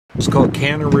It's called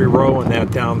Cannery Row, and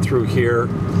that down through here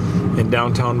in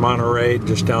downtown Monterey,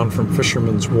 just down from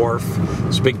Fisherman's Wharf.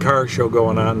 There's a big car show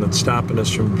going on that's stopping us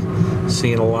from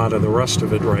seeing a lot of the rest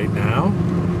of it right now.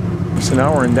 So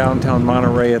now we're in downtown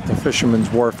Monterey at the Fisherman's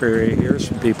Wharf area here.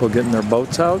 Some people getting their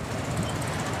boats out.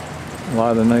 A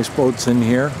lot of nice boats in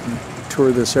here.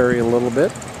 Tour this area a little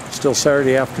bit. Still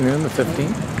Saturday afternoon, the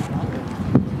 15th.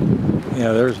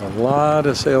 Yeah, there's a lot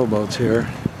of sailboats here.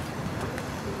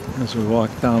 As we walk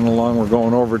down along, we're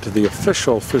going over to the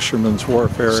official Fisherman's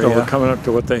Wharf area. So we're coming up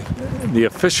to what the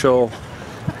official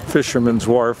Fisherman's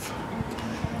Wharf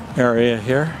area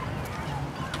here,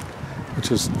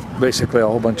 which is basically a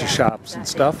whole bunch of shops and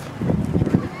stuff.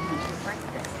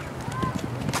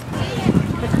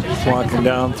 Just walking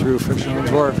down through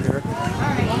Fisherman's Wharf here.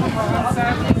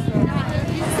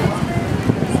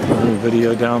 A little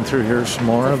video down through here, some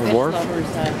more of the wharf.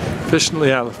 Fish,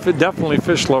 yeah, definitely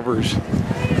fish lovers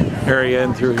area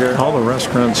in through here. All the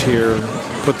restaurants here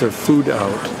put their food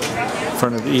out in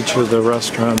front of each of the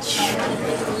restaurants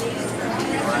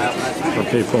for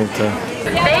people to.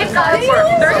 They've got it for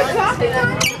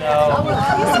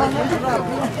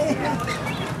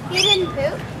 30. You didn't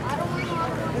poop?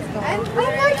 Oh my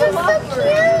God, so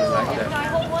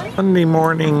cute! Monday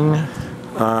morning,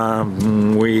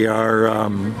 we are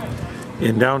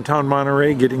in downtown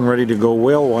Monterey getting ready to go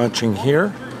whale watching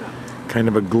here. Kind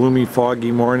of a gloomy,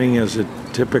 foggy morning as it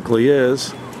typically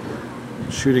is.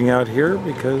 Shooting out here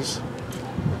because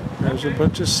there's a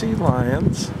bunch of sea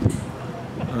lions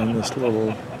on this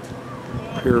little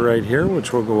pier right here,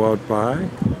 which we'll go out by.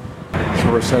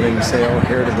 So we're setting sail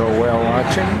here to go whale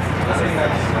watching,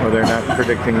 where they're not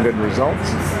predicting good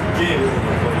results.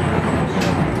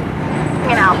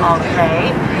 Out all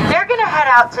day. They're going to head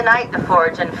out tonight to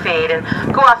forage and feed and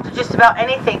go after just about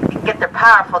anything they can get their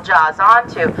powerful jaws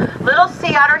onto. Little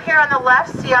sea otter here on the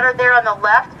left, sea otter there on the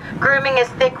left, grooming his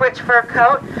thick, rich fur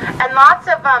coat, and lots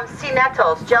of sea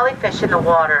nettles, jellyfish in the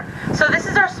water. So this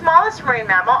is our smallest marine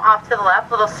mammal off to the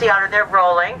left, little sea otter there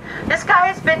rolling. This guy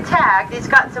has been tagged. He's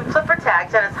got some flipper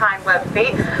tags on his hind web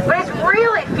feet, but he's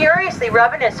really furiously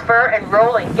rubbing his fur and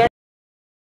rolling.